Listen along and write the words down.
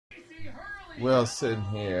Well, sitting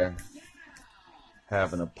here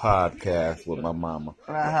having a podcast with my mama.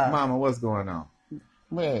 Mama, what's going on?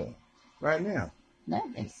 Where? Right now.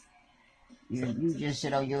 Nothing. You just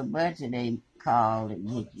sit on your butt and they call and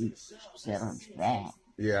get you set on back.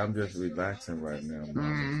 Yeah, I'm just relaxing right now, Mama.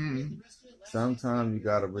 Mm-hmm. Sometimes you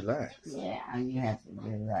gotta relax. Yeah, you have to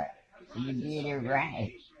do right. You did it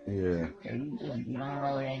right. Yeah. So you don't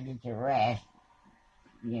know where to get your rash.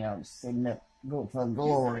 Sitting up go for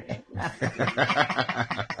glory.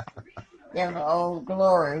 Yeah, for old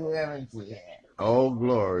glory, whoever she is. Old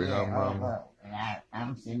glory, Yeah, huh, Mama? And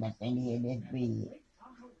I'm sitting up in here this bed.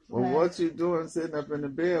 Well, what you doing sitting up in the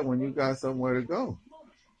bed when you got somewhere to go?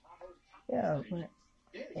 Yeah,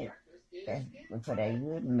 that's for that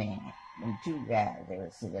good man. Them two guys, they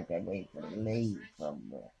would sit up there waiting for the lead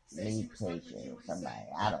from the lead station or somebody.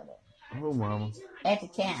 I don't know. Who, Mama? At the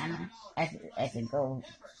counter, at the Gold.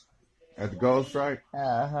 At the Gold Strike?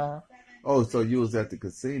 Uh-huh. Oh, so you was at the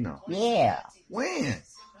casino? Yeah. When?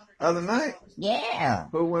 Other night? Yeah.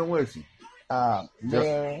 Who went with you?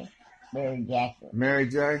 Mary Jackson. Mary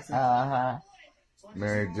Jackson? Uh-huh.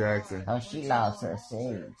 Mary Jackson. Oh, she lost her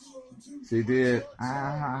sage. She did?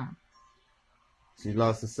 Uh-huh. She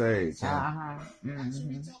lost the sage, huh? Uh-huh.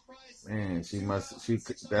 Mm-hmm. Man,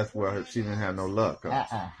 that's where she didn't have no luck,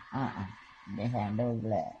 huh? They have no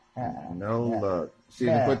luck. No luck. She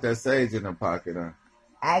didn't put that sage in her pocket, huh?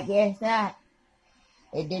 I guess not.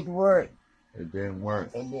 It didn't work. It didn't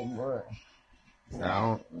work. It didn't work.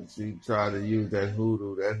 Now, she tried to use that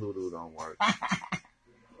hoodoo. That hoodoo don't work.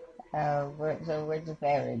 So what's the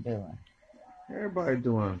family doing? Everybody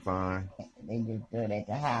doing fine. They just do it at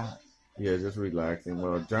the house. Yeah, just relaxing.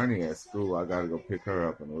 Well, Journey at school, I gotta go pick her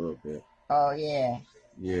up in a little bit. Oh, yeah.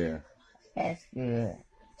 Yeah. That's good.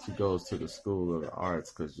 She goes to the School of the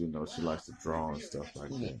Arts because, she likes to draw and stuff like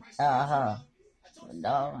that. Uh-huh.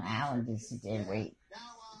 No, I don't just sit there and wait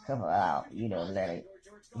a couple hours, let it,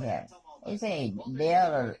 yeah. They say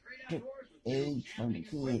Della took age from the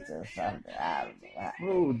kids or something. I don't know.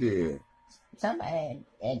 Who did? Somebody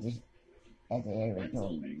at the area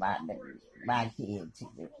told me about my kids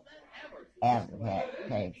took the Africa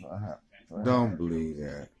came for her. Don't believe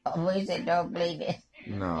that. Oh, what you say, don't believe it?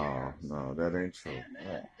 No, that ain't true.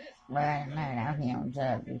 Well, I'm here on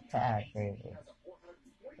top this time, crazy.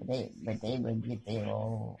 But they would get their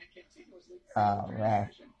old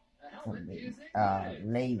rash from the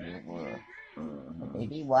labor world. They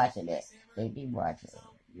be watching it.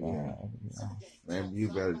 Yeah. Maybe you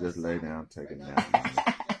better just lay down and take a nap.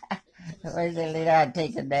 Where's they lay down and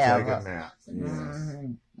take a nap? Take a nap, yes.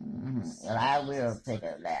 Mm-hmm. Well, I will take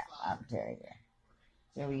a nap, I'm telling you.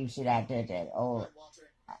 So you sit out there at that old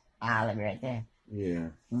island right there. Yeah.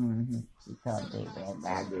 Mm-hmm. She comes there right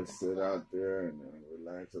back. I just sit out there and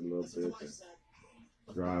relax a little bit and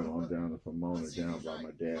drive on down to Pomona, down by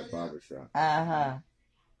my dad's barbershop. Uh-huh.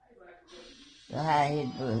 So how his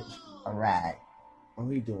books a ride? Oh,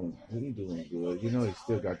 he doing good. He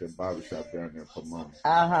still got that barbershop down there in Pomona.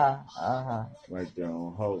 Uh-huh. Right there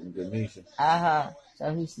on Holt and Ganesha. Uh-huh.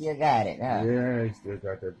 So he still got it, huh? Yeah, he still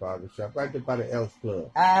got that barbershop right there by the Elks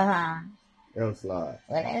Club. Uh-huh. Elks Lodge.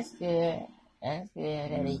 Well, that's good. That's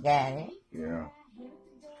good that he got it. Yeah.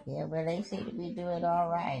 Yeah, well, they seem to be doing all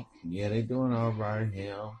right. Yeah, they doing all right.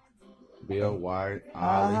 Him, Bill White,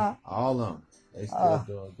 Ollie, all of them. They still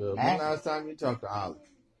doing good. When last time you talked to Ollie?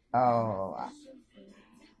 Oh,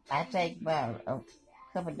 I take about a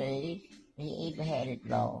couple of days. He even had it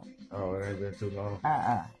long. Oh, it ain't been too long?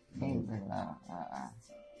 Ain't been long.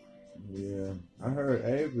 Yeah. I heard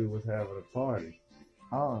Avery was having a party.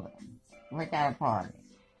 Oh, what kind of party?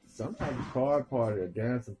 Some type of card party or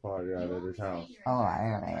dancing party out at his house. Oh,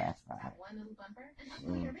 I don't ask about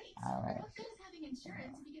it. I'll ask.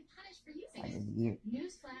 I just get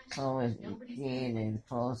clothes and kids and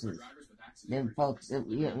clothes. Them folks,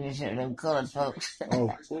 them colored folks.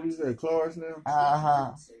 Oh, what you say, Cloris now?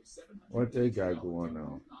 Uh-huh. What they got going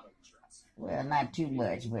on? Well, not too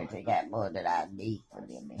much, but they got more than I need for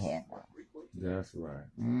them to handle. That's right.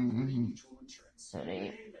 Mm-hmm. So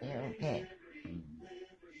they're okay.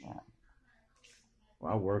 Yeah.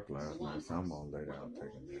 Well, I worked last night, so I'm going to lay down and take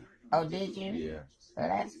a nap. Oh, did you? Yeah. Well,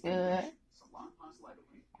 that's good.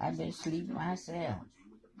 I've been sleeping myself.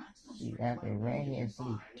 I've been right here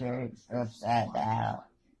sleep, turned upside down.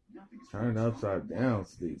 Turned upside down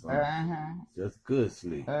sleep, huh? Uh-huh. Just good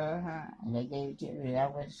sleep. Uh-huh. And they gave it to me. I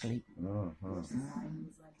went to sleep. Uh-huh. Mm-hmm.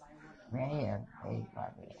 Right here. Hey,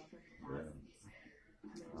 probably. Yeah.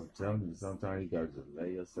 I'm telling you, sometimes you got to just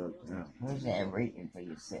lay yourself down. Who's that reading for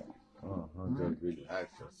yourself? Uh-huh. Just relax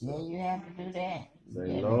yourself. Yeah, you have to do that.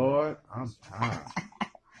 Say, Lord, I'm tired.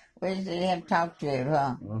 But they have talked to him,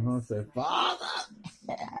 huh? Say, Father,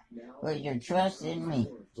 put your trust in me.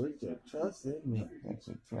 Put your trust in me. Put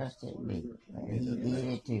your trust in me. But he did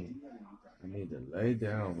it too. I need to lay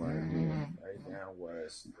down right here. Lay down where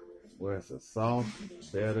it's a soft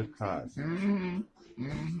bed of cotton.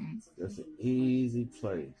 It's an easy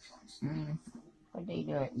place. What they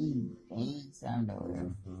do eat? They eat something over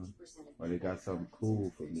there. Or they got something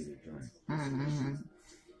cool for me to drink.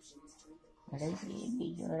 But they see it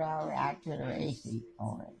be good all right to the AC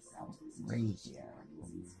on it. Some ratio.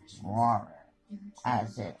 Water. I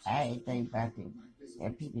said, I ain't think about the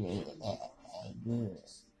people ain't good.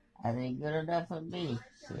 Are they good enough for me?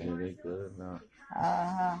 Yeah, they good enough.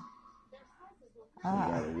 They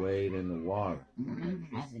gotta wade in the water.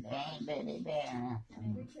 I said, they ain't bad enough.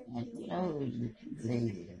 And you know who's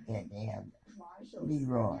lady that they have?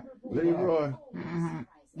 Leroy. Leroy?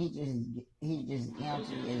 He just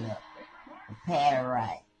empty as a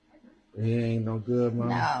Paterite. He ain't no good, man.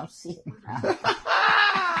 No, see,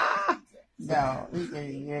 no, he just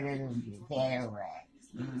good as a Paterite.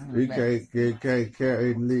 He can't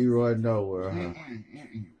carry Leroy nowhere, huh?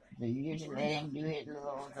 So you just let him do his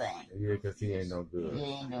little thing. Yeah, because he ain't no good. He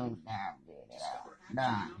ain't no darn good at all.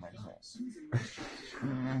 Darn, but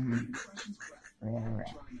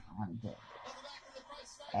right.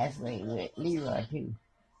 That's the way with Leroy, too.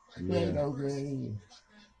 He ain't no good either.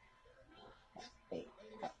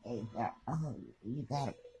 Hey, you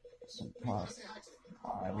got some plus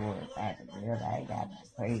hard work at the girl. I ain't got no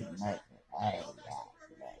pretty much.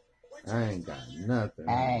 I ain't got nothing.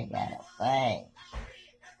 I ain't got a thing.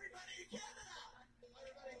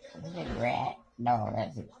 Is it a rat? No,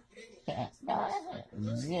 that's a cat. No, that's a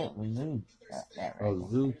zoo. Oh,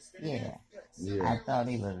 zoo? Yeah. Yeah. I thought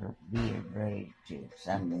he was being raised to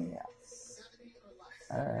something else.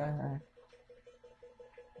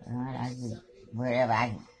 I just, wherever I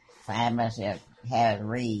can find myself, have a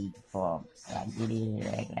read for him. I get in and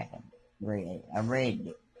act like I read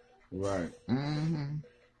it. Right.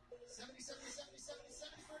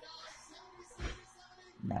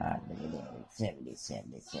 No, look at that.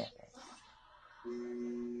 77.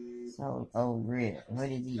 So, Red, what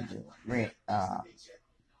did he do? Red,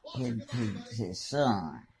 his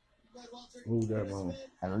son. Who's that man?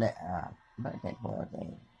 What's that boy's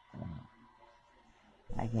name?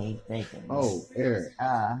 I can't think of it. Oh, Eric.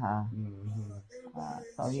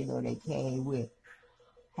 So you know they came with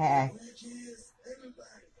half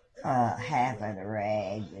of the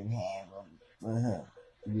rags and half of them for her.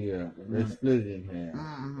 Yeah, they split it in half.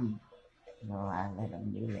 So I let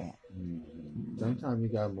them do that. Sometimes you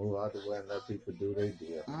gotta move out the way and let people do their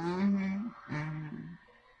deal.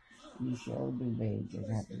 You sure do, baby. Just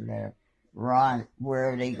have to let them run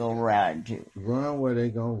where they go run to. Run where they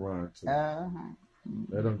gonna run to.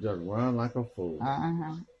 Let them just run like a fool.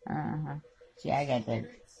 See, I got that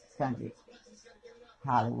country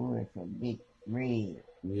Hollywood for Big Red.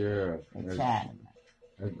 Yeah. The Chinaman.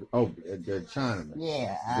 The Chinaman.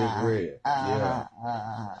 Yeah. Big Red. Yeah.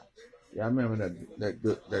 Yeah, I remember that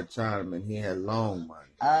Chinaman. He had long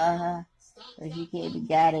money. So she came and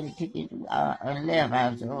got it and took it and left. I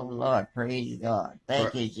was, oh Lord, praise God.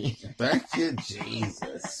 Thank you, Jesus. Thank you,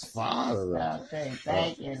 Jesus. Father.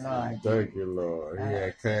 Thank you, Lord. Thank you, Lord. He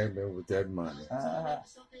had came in with that money.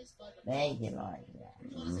 Thank you, Lord.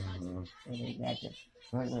 So they got to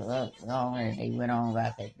put it up on and they went on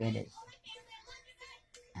about their business.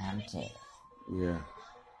 I'm telling you. Yeah.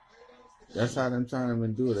 That's how them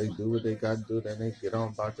Chinamen do it. They do what they got to do, then they get on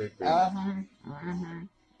about their business.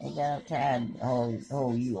 They got time to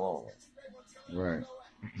hold you over. Right.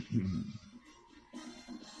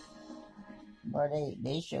 But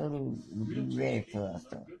they sure do be ready for us,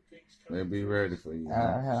 though. They be ready for you.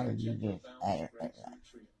 You just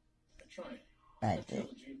like that.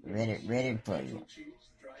 Ready for you.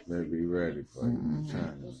 They be ready for you.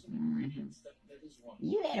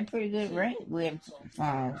 You had a pretty good rate with him,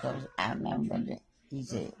 because I remember that he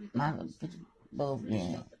said, Mama, put both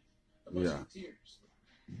in. Yeah.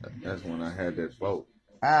 That's when I had that vote.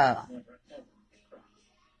 Sargento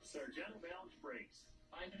Balance Brakes.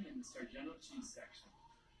 Find them in the Sargento cheese section.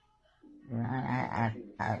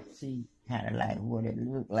 I see kind of like what it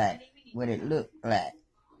looked like.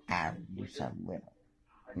 I'll do something with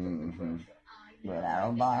them. But I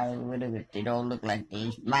don't bother with them if they don't look like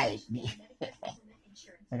they might be.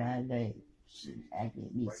 But I like, I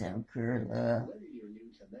get me some curl up.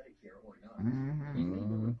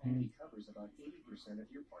 Covers about 80% of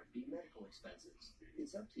your Part B medical expenses.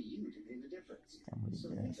 It's up to you to pay the difference. So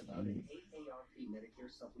think about an AARP Medicare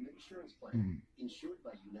Supplement Insurance Plan, insured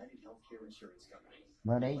by United Healthcare Insurance Company.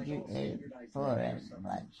 Well, they do for it,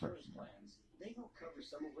 like, They help cover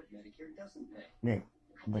some of what Medicare doesn't pay.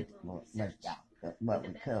 What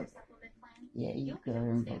we cover. Yeah, you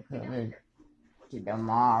cover to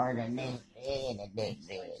tomorrow, the next day, and the next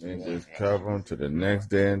day. And just cover them to the next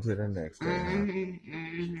day and to the next day.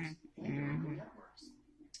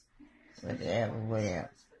 Whatever.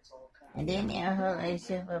 And then they hurt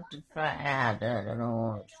herself up to fly out there. They don't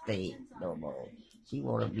want to stay no more. She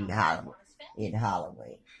want to be in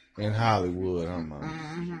Holloway. In Hollywood,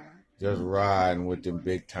 just riding with them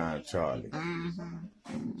big time Charlie.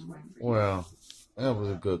 Well, that was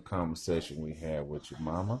a good conversation we had with you,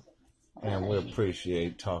 Mama. And we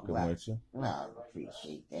appreciate talking with you. Well, I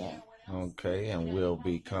appreciate that. Okay, and we'll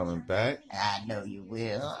be coming back. I know you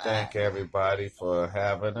will. Thank everybody for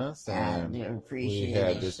having us. And I do appreciate we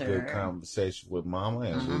had it, this sir. good conversation with Mama,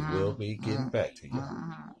 and we will be getting back to you.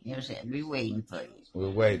 You said we waiting for you.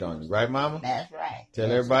 We'll wait on you. Right, Mama? That's right.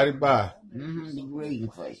 Tell everybody bye. Be waiting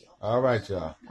for you. All right, y'all.